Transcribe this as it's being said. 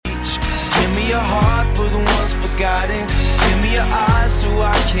heart for the ones forgotten. Give me your eyes so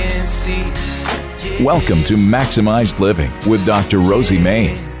I can see. Welcome to Maximized Living with Dr. Rosie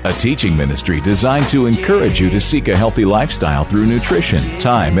Main, a teaching ministry designed to encourage you to seek a healthy lifestyle through nutrition,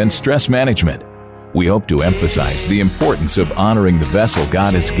 time, and stress management. We hope to emphasize the importance of honoring the vessel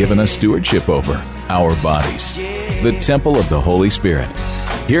God has given us stewardship over, our bodies, the temple of the Holy Spirit.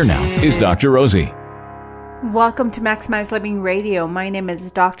 Here now is Dr. Rosie. Welcome to Maximize Living Radio. My name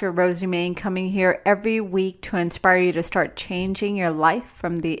is Dr. Rosie Main, coming here every week to inspire you to start changing your life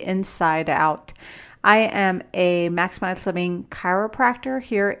from the inside out. I am a Maximize Living chiropractor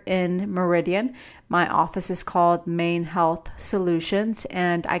here in Meridian. My office is called Main Health Solutions,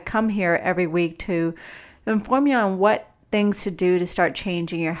 and I come here every week to inform you on what things to do to start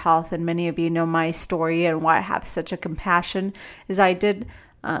changing your health. And many of you know my story and why I have such a compassion is I did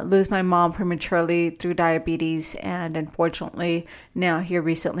lose my mom prematurely through diabetes, and unfortunately now here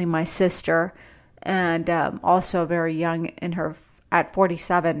recently my sister, and also very young at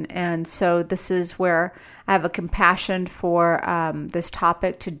 47. And so this is where I have a compassion for this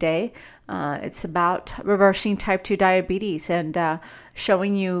topic today. It's about reversing type 2 diabetes and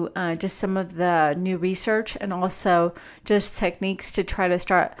showing you just some of the new research and also just techniques to try to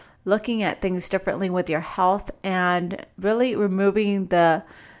start looking at things differently with your health and really removing the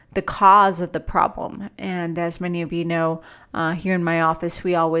cause of the problem. And as many of you know, here in my office,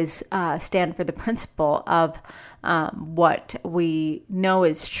 we always stand for the principle of what we know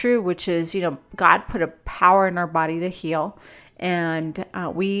is true, which is, God put a power in our body to heal. And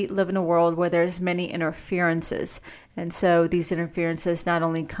we live in a world where there's many interferences. And so these interferences not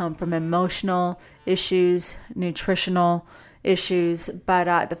only come from emotional issues, nutritional issues,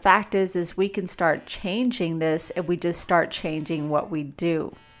 but the fact is we can start changing this if we just start changing what we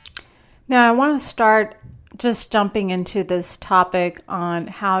do. Now, I want to start just jumping into this topic on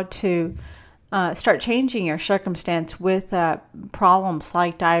how to start changing your circumstance with problems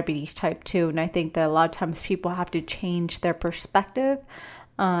like diabetes type 2. And I think that a lot of times people have to change their perspective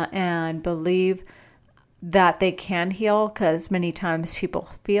and believe that they can heal, because many times people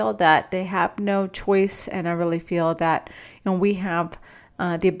feel that they have no choice. And I really feel that we have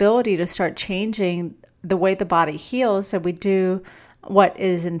the ability to start changing the way the body heals, so we do what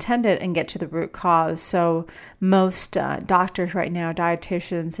is intended and get to the root cause. So most doctors right now,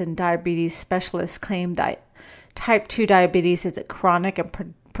 dietitians and diabetes specialists, claim that type 2 diabetes is a chronic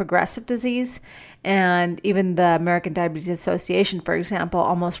and progressive disease. And even the American Diabetes Association, for example,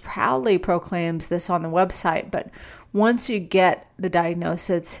 almost proudly proclaims this on the website. But once you get the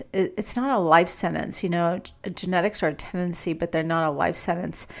diagnosis, it's not a life sentence. Genetics are a tendency, but they're not a life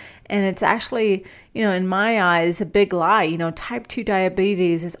sentence. And it's actually, in my eyes, a big lie. Type 2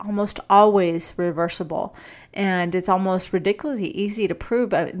 diabetes is almost always reversible. And it's almost ridiculously easy to prove.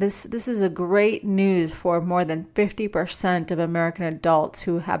 This is a great news for more than 50% of American adults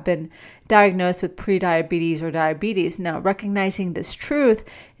who have been diagnosed with prediabetes or diabetes. Now, recognizing this truth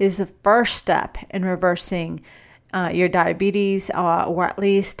is the first step in reversing your diabetes, or at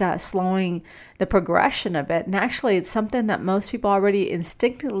least slowing the progression of it. And actually, it's something that most people already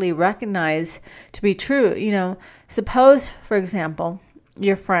instinctively recognize to be true. Suppose, for example,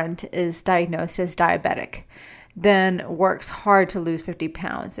 your friend is diagnosed as diabetic, then works hard to lose 50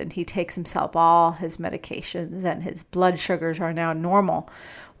 pounds, and he takes himself all his medications and his blood sugars are now normal.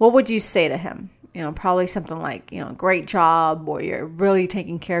 What would you say to him? Probably something like, great job, or you're really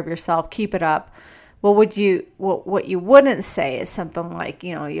taking care of yourself, keep it up. What you wouldn't say is something like,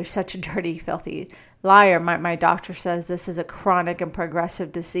 you're such a dirty, filthy liar. My doctor says this is a chronic and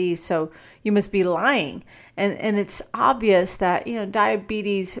progressive disease, so you must be lying. And it's obvious that,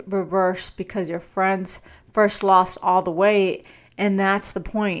 diabetes reversed because your friends first lost all the weight. And that's the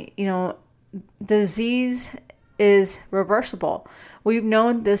point. Disease is reversible. We've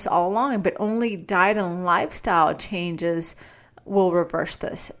known this all along, but only diet and lifestyle changes will reverse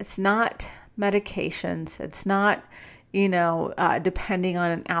this. It's not medications. It's not, depending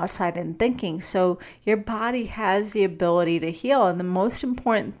on an outside in thinking. So your body has the ability to heal. And the most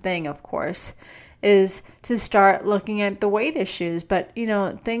important thing, of course, is to start looking at the weight issues. But,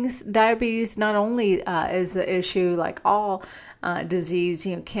 diabetes not only is the issue like all disease,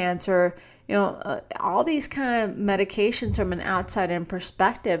 cancer, all these kind of medications from an outside-in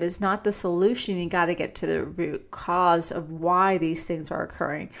perspective is not the solution. You got to get to the root cause of why these things are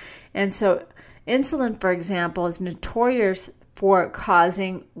occurring. And so insulin, for example, is notorious for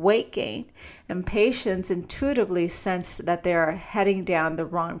causing weight gain. And patients intuitively sense that they are heading down the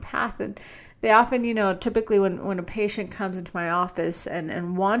wrong path. And they often, typically when a patient comes into my office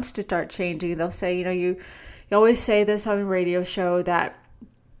and wants to start changing, they'll say, you always say this on the radio show that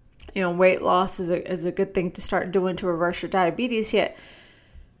weight loss is a good thing to start doing to reverse your diabetes, yet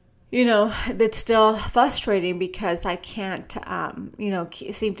it's still frustrating because I can't,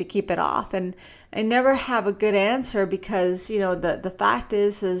 seem to keep it off. And I never have a good answer because, the fact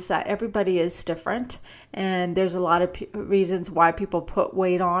is that everybody is different and there's a lot of reasons why people put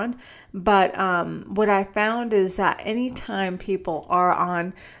weight on. But what I found is that anytime people are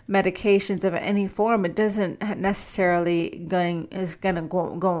on medications of any form, it doesn't necessarily going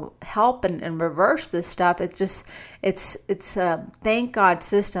to go help and reverse this stuff. It's a thank God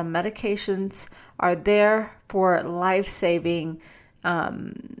system. Medications are there for life-saving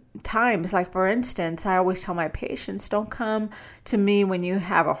times. Like, for instance, I always tell my patients, don't come to me when you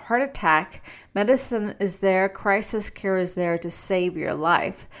have a heart attack. Medicine is there, crisis care is there to save your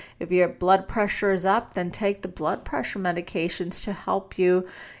life. If your blood pressure is up, then take the blood pressure medications to help you.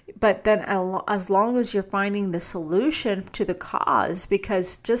 But then as long as you're finding the solution to the cause,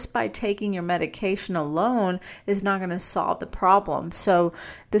 because just by taking your medication alone is not going to solve the problem. So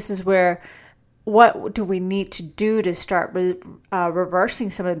this is where, what do we need to do to start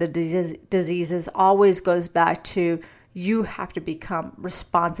reversing some of the diseases always goes back to you have to become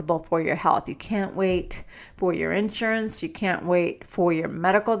responsible for your health. You can't wait for your insurance. You can't wait for your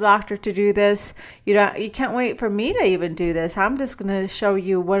medical doctor to do this. You can't wait for me to even do this. I'm just going to show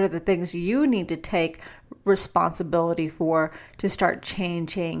you what are the things you need to take responsibility for to start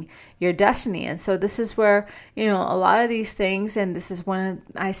changing your destiny. And so this is where, a lot of these things, and this is one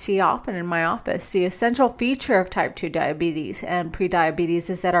I see often in my office, the essential feature of type 2 diabetes and prediabetes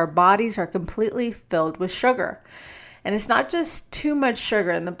is that our bodies are completely filled with sugar. And it's not just too much sugar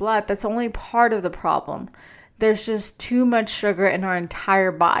in the blood. That's only part of the problem. There's just too much sugar in our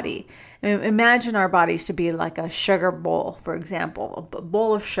entire body. Imagine our bodies to be like a sugar bowl, for example, a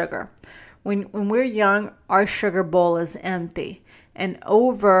bowl of sugar. When we're young, our sugar bowl is empty. And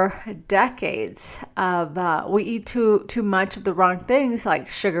over decades of we eat too much of the wrong things like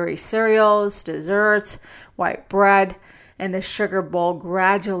sugary cereals, desserts, white bread, and the sugar bowl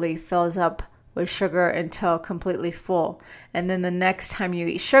gradually fills up with sugar until completely full. And then the next time you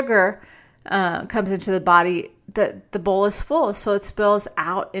eat sugar comes into the body, the bowl is full, so it spills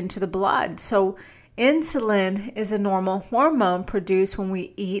out into the blood. So insulin is a normal hormone produced when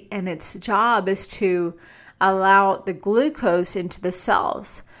we eat, and its job is to allow the glucose into the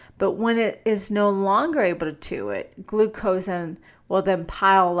cells. But when it is no longer able to do it, glucose will then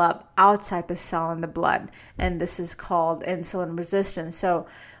pile up outside the cell in the blood, and this is called insulin resistance. So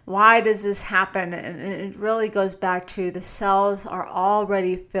why does this happen? And it really goes back to the cells are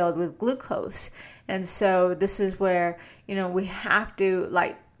already filled with glucose. And so this is where, we have to,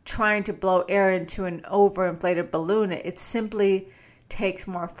 like trying to blow air into an overinflated balloon, it simply takes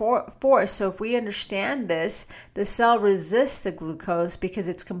more force. So if we understand this, the cell resists the glucose because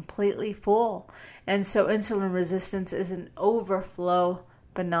it's completely full. And so insulin resistance is an overflow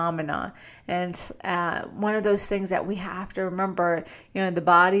phenomena. And one of those things that we have to remember, the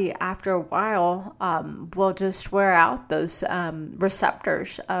body after a while will just wear out those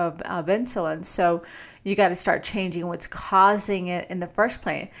receptors of insulin. So you got to start changing what's causing it in the first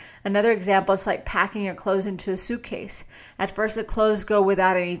place. Another example is like packing your clothes into a suitcase. At first, the clothes go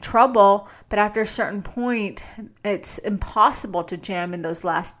without any trouble, but after a certain point, it's impossible to jam in those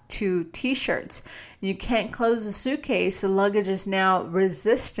last 2 t-shirts. You can't close the suitcase. The luggage is now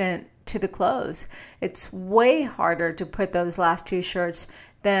resistant to the clothes. It's way harder to put those last 2 shirts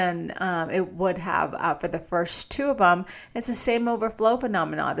than it would have for the first 2 of them. It's the same overflow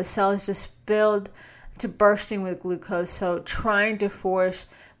phenomenon. The cell is just filled to bursting with glucose. So trying to force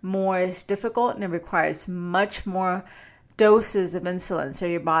more is difficult, and it requires much more doses of insulin. So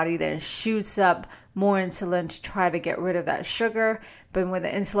your body then shoots up more insulin to try to get rid of that sugar. But when the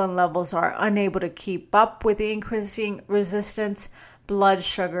insulin levels are unable to keep up with the increasing resistance, blood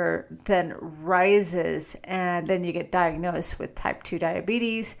sugar then rises, and then you get diagnosed with type 2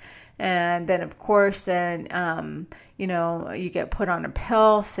 diabetes. And then, of course, you get put on a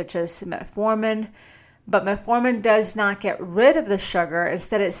pill such as metformin. But metformin does not get rid of the sugar.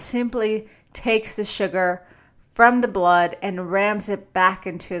 Instead, it simply takes the sugar from the blood and rams it back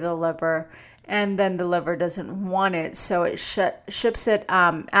into the liver. And then the liver doesn't want it, so it ships it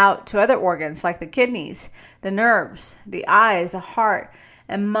out to other organs like the kidneys, the nerves, the eyes, the heart.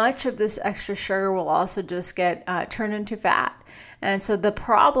 And much of this extra sugar will also just get turned into fat. And so the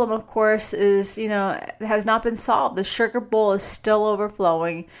problem, of course, is, has not been solved. The sugar bowl is still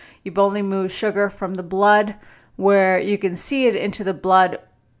overflowing. You've only moved sugar from the blood where you can see it into the blood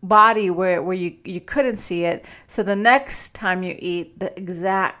body where you couldn't see it. So the next time you eat, the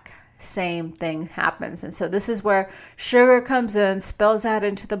exact same thing happens. And so this is where sugar comes in, spills out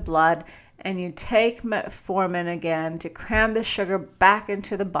into the blood, and you take metformin again to cram the sugar back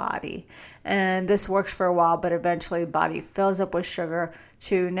into the body. And this works for a while, but eventually the body fills up with sugar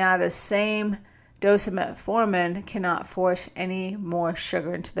to now the same dose of metformin cannot force any more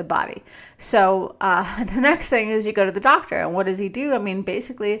sugar into the body. So the next thing is you go to the doctor. And what does he do? I mean,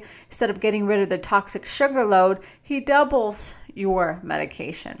 basically, instead of getting rid of the toxic sugar load, he doubles your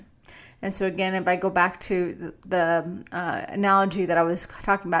medication. And so again, if I go back to the analogy that I was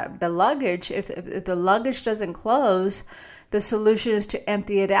talking about, the luggage, if the luggage doesn't close, the solution is to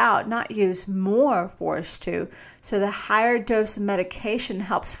empty it out, not use more force to. So the higher dose of medication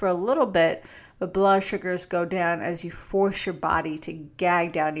helps for a little bit, but blood sugars go down as you force your body to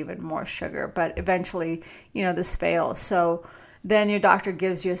gag down even more sugar. But eventually, this fails. So then your doctor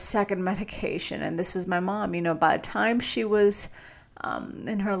gives you a second medication. And this was my mom. By the time she was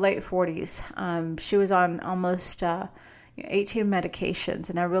in her late 40s, she was on almost 18 medications.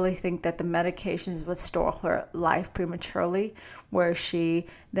 And I really think that the medications would stall her life prematurely, where she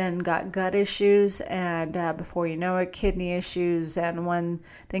then got gut issues and before you know it, kidney issues, and one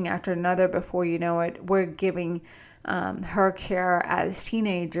thing after another. Before you know it, we're giving her care as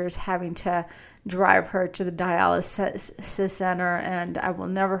teenagers, having to drive her to the dialysis center. And I will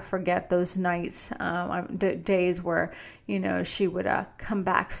never forget those nights, days where, she would come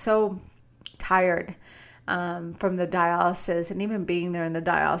back so tired from the dialysis. And even being there in the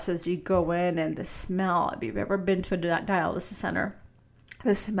dialysis, you go in and the smell, if you've ever been to a dialysis center,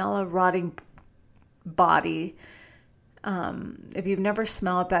 the smell of rotting body, if you've never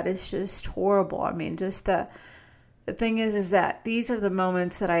smelled that, it's just horrible. I mean, just the thing is that these are the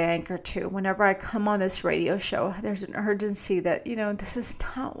moments that I anchor to. Whenever I come on this radio show, there's an urgency that, this is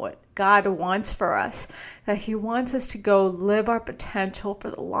not what God wants for us, that He wants us to go live our potential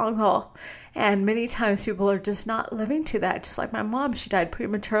for the long haul. And many times people are just not living to that. Just like my mom, she died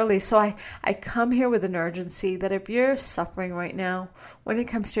prematurely. So I come here with an urgency that if you're suffering right now, when it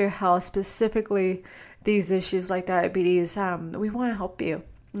comes to your health, specifically these issues like diabetes, we want to help you.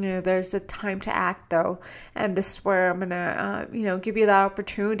 There's a time to act, though, and this is where I'm gonna, give you that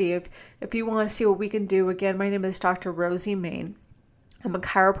opportunity. If you want to see what we can do, again, my name is Dr. Rosie Main. I'm a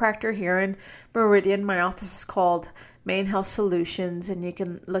chiropractor here in Meridian. My office is called Main Health Solutions, and you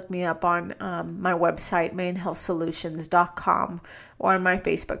can look me up on my website, mainhealthsolutions.com, or on my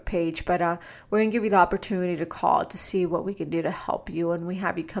Facebook page. But we're going to give you the opportunity to call to see what we can do to help you, and we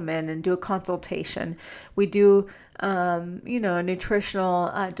have you come in and do a consultation. We do, a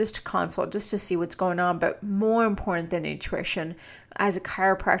nutritional, just a consult, just to see what's going on. But more important than nutrition, as a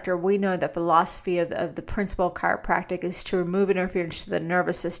chiropractor, we know that philosophy of the principle of chiropractic is to remove interference to the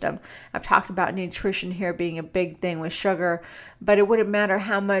nervous system. I've talked about nutrition here being a big thing with sugar, but it wouldn't matter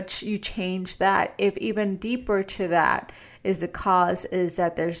how much you change that. If even deeper to that is the cause is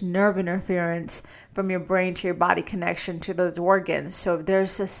that there's nerve interference from your brain to your body connection to those organs. So if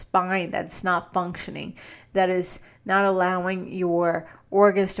there's a spine that's not functioning, that is not allowing your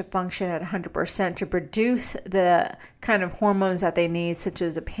organs to function at 100% to produce the kind of hormones that they need, such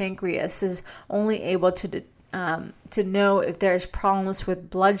as the pancreas is only able to know if there's problems with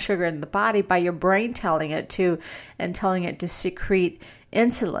blood sugar in the body by your brain telling it to, and telling it to secrete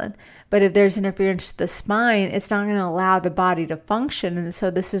insulin. But if there's interference to the spine, it's not going to allow the body to function. And so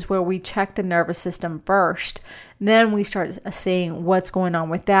this is where we check the nervous system first. Then we start seeing what's going on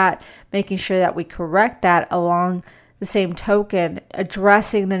with that, making sure that we correct that along the same token,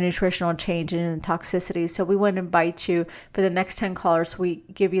 addressing the nutritional change and toxicity. So we want to invite you for the next 10 callers. We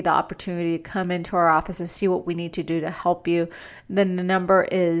give you the opportunity to come into our office and see what we need to do to help you. Then the number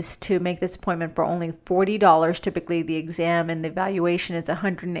is to make this appointment for only $40. Typically the exam and the evaluation is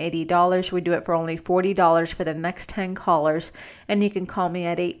 $180. We do it for only $40 for the next 10 callers. And you can call me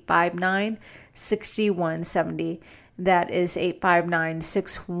at 859-6170. That is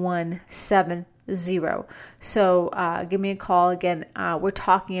 859-6170. So give me a call. Again, we're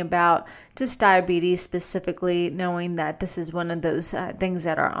talking about just diabetes specifically, knowing that this is one of those things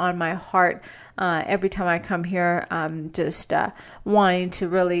that are on my heart. Every time I come here, I'm just wanting to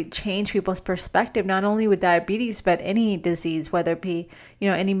really change people's perspective, not only with diabetes, but any disease, whether it be,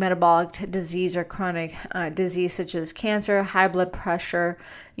 any metabolic disease or chronic disease such as cancer, high blood pressure,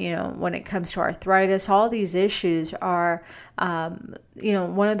 when it comes to arthritis. All these issues are,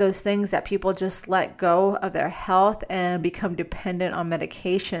 one of those things that people just let go of their health and become dependent on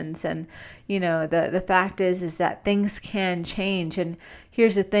medications. And, the fact is that things can change. And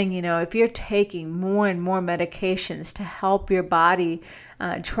here's the thing, if you're taking more and more medications to help your body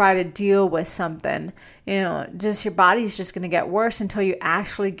try to deal with something, just your body's just going to get worse until you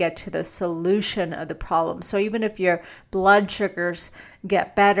actually get to the solution of the problem. So even if your blood sugars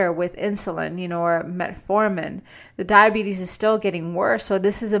get better with insulin, or metformin, the diabetes is still getting worse. So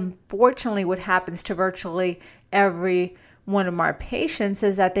this is unfortunately what happens to virtually every one of our patients,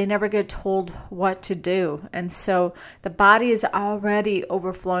 is that they never get told what to do. And so the body is already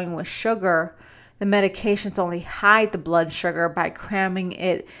overflowing with sugar. The medications only hide the blood sugar by cramming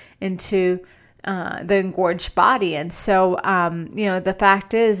it into the engorged body. And so, the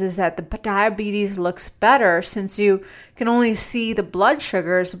fact is that the diabetes looks better since you can only see the blood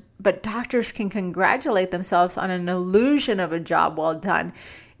sugars, but doctors can congratulate themselves on an illusion of a job well done,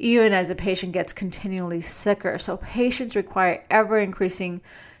 even as a patient gets continually sicker. So patients require ever-increasing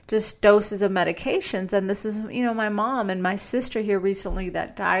just doses of medications. And this is, my mom and my sister here recently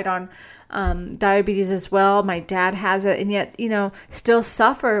that died on diabetes as well. My dad has it, and yet, still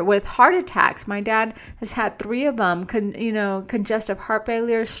suffer with heart attacks. My dad has had 3 of them, congestive heart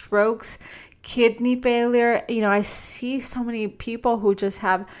failure, strokes, kidney failure. I see so many people who just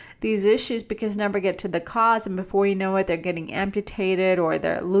have these issues because never get to the cause. And before you know it, they're getting amputated or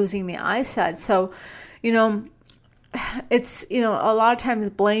they're losing the eyesight. So, it's, a lot of times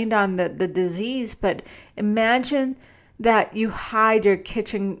blamed on the disease, but imagine that you hide your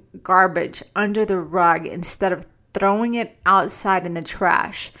kitchen garbage under the rug instead of throwing it outside in the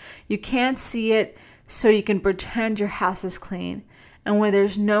trash. You can't see it, so you can pretend your house is clean. And when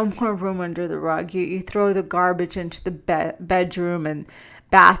there's no more room under the rug, you throw the garbage into the bedroom and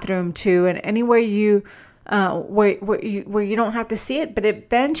bathroom too, and anywhere you where you don't have to see it, but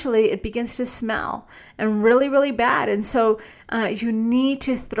eventually it begins to smell and really, really bad. And so you need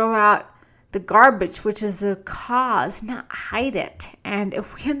to throw out the garbage, which is the cause, not hide it. And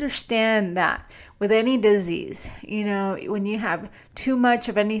if we understand that with any disease, when you have too much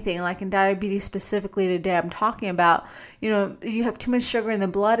of anything, like in diabetes specifically today I'm talking about, you have too much sugar in the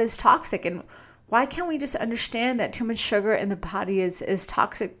blood is toxic. And why can't we just understand that too much sugar in the body is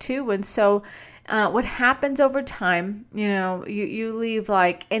toxic too? And so what happens over time, you leave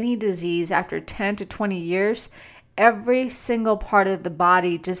like any disease after 10 to 20 years, every single part of the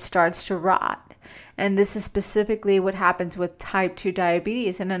body just starts to rot. And this is specifically what happens with type 2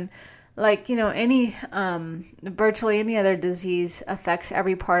 diabetes. And then virtually any other disease affects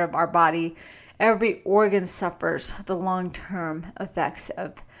every part of our body. Every organ suffers the long-term effects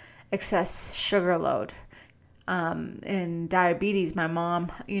of excess sugar load. In diabetes, my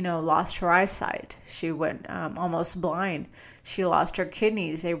mom, lost her eyesight. She went almost blind. She lost her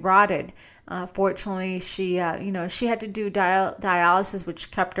kidneys. They rotted. Fortunately, she had to do dialysis, which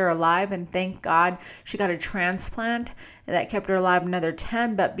kept her alive. And thank God she got a transplant that kept her alive another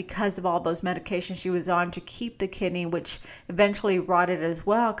 10. But because of all those medications she was on to keep the kidney, which eventually rotted as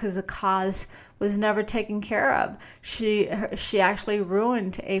well, because the cause was never taken care of. She actually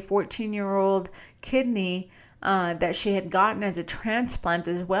ruined a 14-year-old kidney that she had gotten as a transplant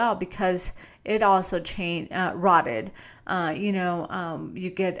as well, because it also rotted.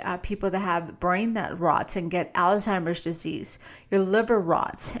 You get people that have brain that rots and get Alzheimer's disease. Your liver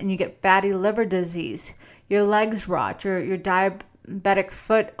rots and you get fatty liver disease. Your legs rot. Your diabetic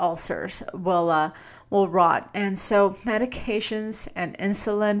foot ulcers will rot. And so medications and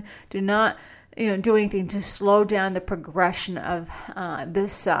insulin do not do anything to slow down the progression of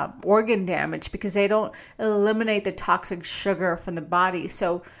this organ damage, because they don't eliminate the toxic sugar from the body.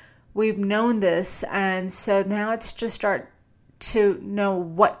 So we've known this, and so now it's just start to know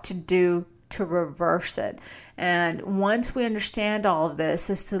what to do to reverse it. And once we understand all of this,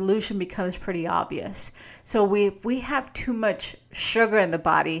 the solution becomes pretty obvious. So if we have too much sugar in the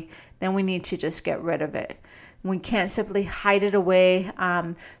body, then we need to just get rid of it. We can't simply hide it away.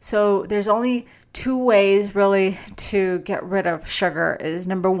 So there's only 2 ways really to get rid of sugar. Is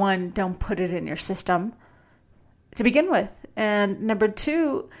number 1, don't put it in your system to begin with. And number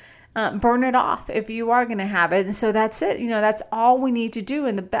 2, burn it off if you are going to have it. And so that's it. That's all we need to do.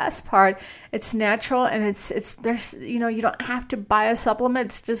 And the best part, it's natural, and there's you don't have to buy a supplement.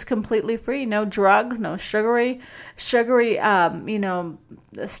 It's just completely free. No drugs, no sugary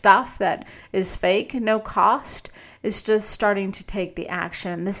stuff that is fake, no cost. It's just starting to take the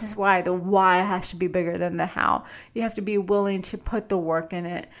action. This is why the why has to be bigger than the how. You have to be willing to put the work in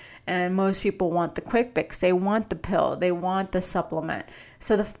it. And most people want the quick fix. They want the pill. They want the supplement.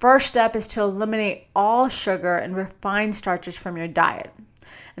 So the first step is to eliminate all sugar and refined starches from your diet.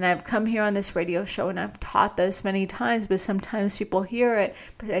 And I've come here on this radio show and I've taught this many times, but sometimes people hear it,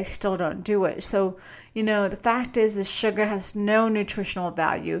 but they still don't do it. So, the fact is sugar has no nutritional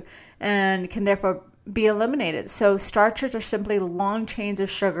value and can therefore be eliminated. So starches are simply long chains of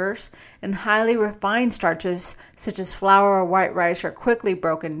sugars, and highly refined starches such as flour or white rice are quickly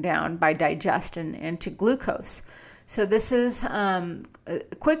broken down by digestion into glucose. So this is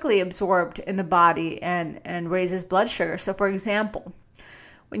quickly absorbed in the body and raises blood sugar. So for example,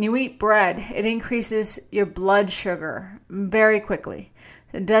 when you eat bread, it increases your blood sugar very quickly.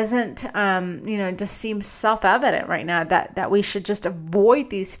 It doesn't, it just seems self-evident right now that we should just avoid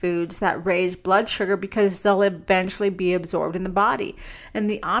these foods that raise blood sugar because they'll eventually be absorbed in the body. And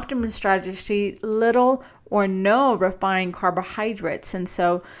the optimum strategy, little or no refined carbohydrates. And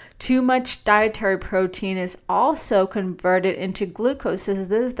so too much dietary protein is also converted into glucose. This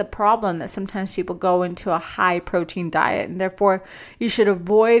is the problem, that sometimes people go into a high protein diet, and therefore you should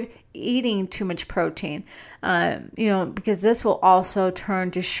avoid eating too much protein, because this will also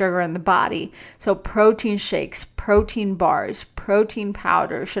turn to sugar in the body. So protein shakes, protein bars, protein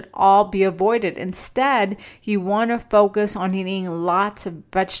powder should all be avoided. Instead, you want to focus on eating lots of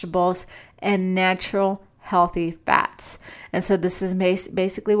vegetables and natural healthy fats. And so this is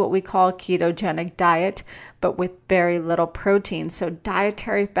basically what we call a ketogenic diet, but with very little protein. So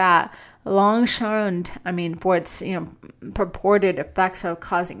dietary fat, long shown, for its, purported effects of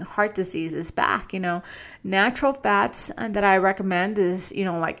causing heart disease, is back. Natural fats that I recommend is,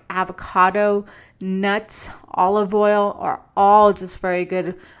 like avocado, nuts, olive oil are all just very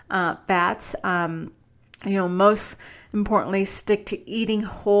good fats. Most importantly, stick to eating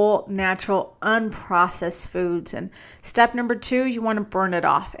whole, natural, unprocessed foods. And step number 2, you want to burn it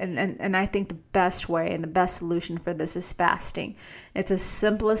off. And I think the best way and the best solution for this is fasting. It's the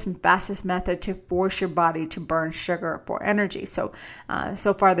simplest and fastest method to force your body to burn sugar for energy. So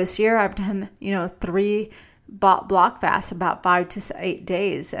far this year, I've done, 3 block fast, about 5 to 8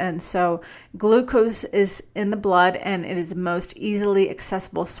 days. And so glucose is in the blood, and it is the most easily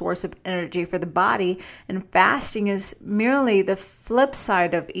accessible source of energy for the body. And fasting is merely the flip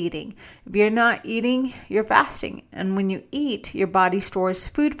side of eating. If you're not eating, you're fasting. And when you eat, your body stores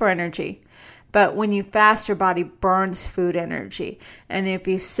food for energy. But when you fast, your body burns food energy. And if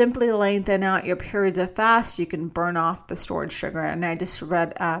you simply lengthen out your periods of fast, you can burn off the stored sugar. And I just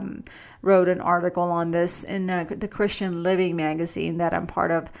wrote an article on this in the Christian Living magazine that I'm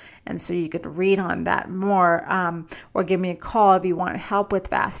part of. And so you could read on that more, or give me a call if you want help with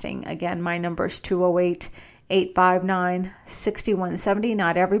fasting. Again, my number is 208-859-6170.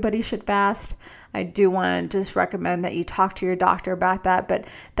 Not everybody should fast. I do want to just recommend that you talk to your doctor about that, but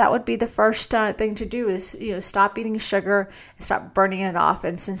that would be the first thing to do is, stop eating sugar and stop burning it off.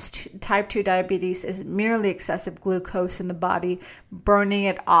 And since type 2 diabetes is merely excessive glucose in the body, burning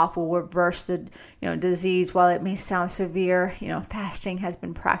it off will reverse the, disease. While it may sound severe, fasting has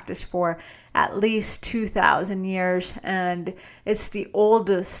been practiced for at least 2,000 years, and it's the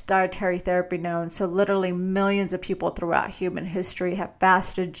oldest dietary therapy known. So literally millions of people throughout human history have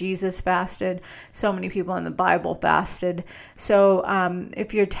fasted. Jesus fasted. So many people in the Bible fasted. So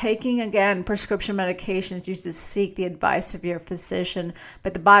if you're taking, again, prescription medications, you should seek the advice of your physician.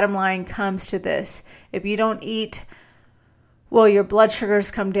 But the bottom line comes to this: if you don't eat, well, your blood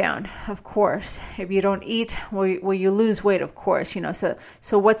sugars come down, of course. If you don't eat, well, you lose weight, of course.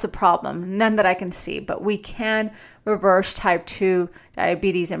 So what's the problem? None that I can see, but we can reverse type 2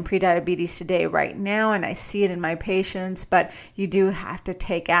 diabetes and prediabetes today, right now, and I see it in my patients. But you do have to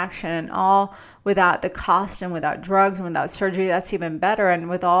take action, and all without the cost and without drugs and without surgery. That's even better, and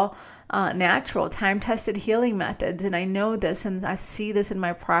with all natural, time-tested healing methods. And I know this, and I see this in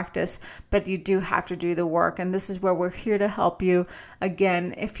my practice, but you do have to do the work. And this is where we're here to help you.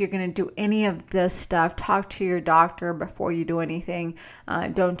 Again, if you're going to do any of this stuff, talk to your doctor before you do anything.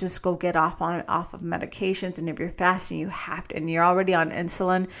 Don't just go get off of medications. And if you're fasting, you have to, and you're already on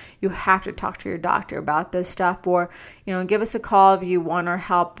insulin, you have to talk to your doctor about this stuff. Or, give us a call if you want our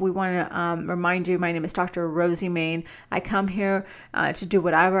help. We want to remind you, my name is Dr. Rosie Main. I come here to do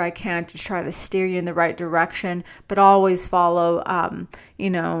whatever I can to try to steer you in the right direction, but always follow,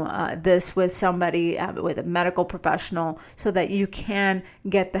 this with somebody, with a medical professional, so that you can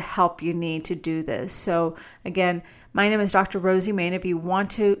get the help you need to do this. So again, my name is Dr. Rosie Main. If you want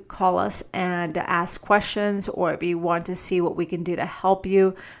to call us and ask questions, or if you want to see what we can do to help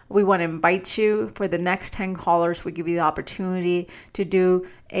you, we want to invite you. For the next 10 callers, we give you the opportunity to do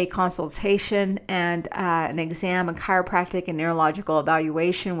a consultation and an exam, a chiropractic and neurological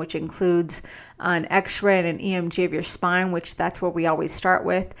evaluation, which includes an x-ray and an EMG of your spine, which that's what we always start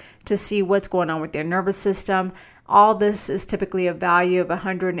with, to see what's going on with your nervous system. All this is typically a value of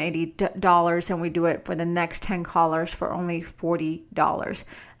 $180, and we do it for the next 10 callers for only $40.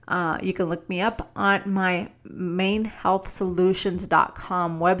 You can look me up on my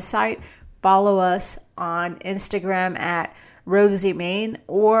mainhealthsolutions.com website. Follow us on Instagram at Rosie Main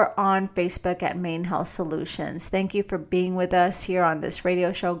or on Facebook at Main Health Solutions. Thank you for being with us here on this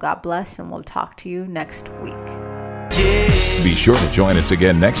radio show. God bless, and we'll talk to you next week. Be sure to join us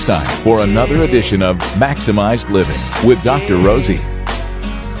again next time for another edition of Maximized Living with Dr. Rosie.